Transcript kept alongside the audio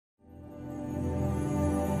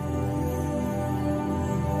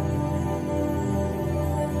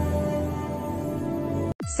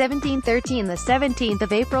1713 The 17th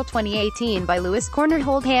of April 2018 by Lewis Corner.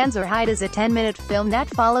 Hold Hands or Hide is a 10-minute film that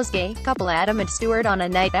follows gay couple Adam and Stuart on a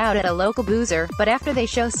night out at a local boozer, but after they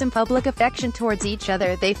show some public affection towards each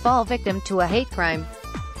other they fall victim to a hate crime.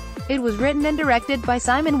 It was written and directed by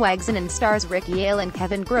Simon Wegrzyn and stars Yale and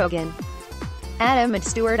Kevin Grogan. Adam and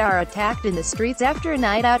Stuart are attacked in the streets after a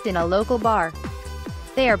night out in a local bar.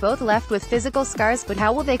 They are both left with physical scars, but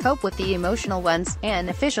how will they cope with the emotional ones? An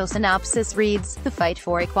official synopsis reads, "The fight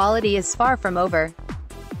for equality is far from over."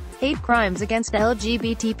 Hate crimes against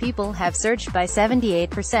LGBT people have surged by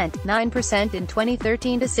 78%, 9% in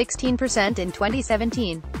 2013 to 16% in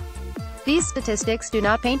 2017. These statistics do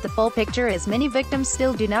not paint the full picture, as many victims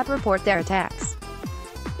still do not report their attacks.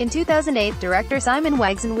 In 2008, director Simon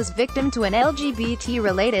Wegrzyn was victim to an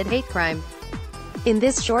LGBT-related hate crime. In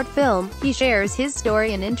this short film, he shares his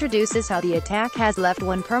story and introduces how the attack has left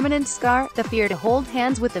one permanent scar: the fear to hold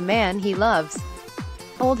hands with the man he loves.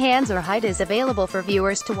 Hold Hands or Hide is available for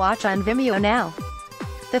viewers to watch on Vimeo now.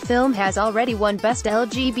 The film has already won Best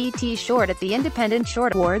LGBT Short at the Independent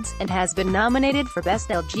Short Awards, and has been nominated for Best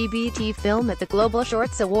LGBT Film at the Global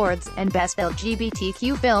Shorts Awards, and Best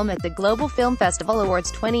LGBTQ Film at the Global Film Festival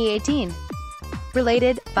Awards 2018.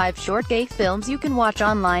 Related, 5 short gay films you can watch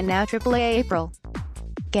online now. AAA April.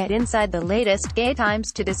 Get inside the latest gay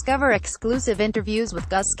times to discover exclusive interviews with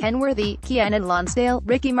Gus Kenworthy, Kiana Lonsdale,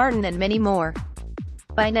 Ricky Martin and many more.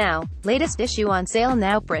 Buy now. Latest issue on sale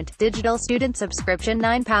now. Print, digital, student subscription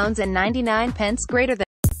 £9.99, greater than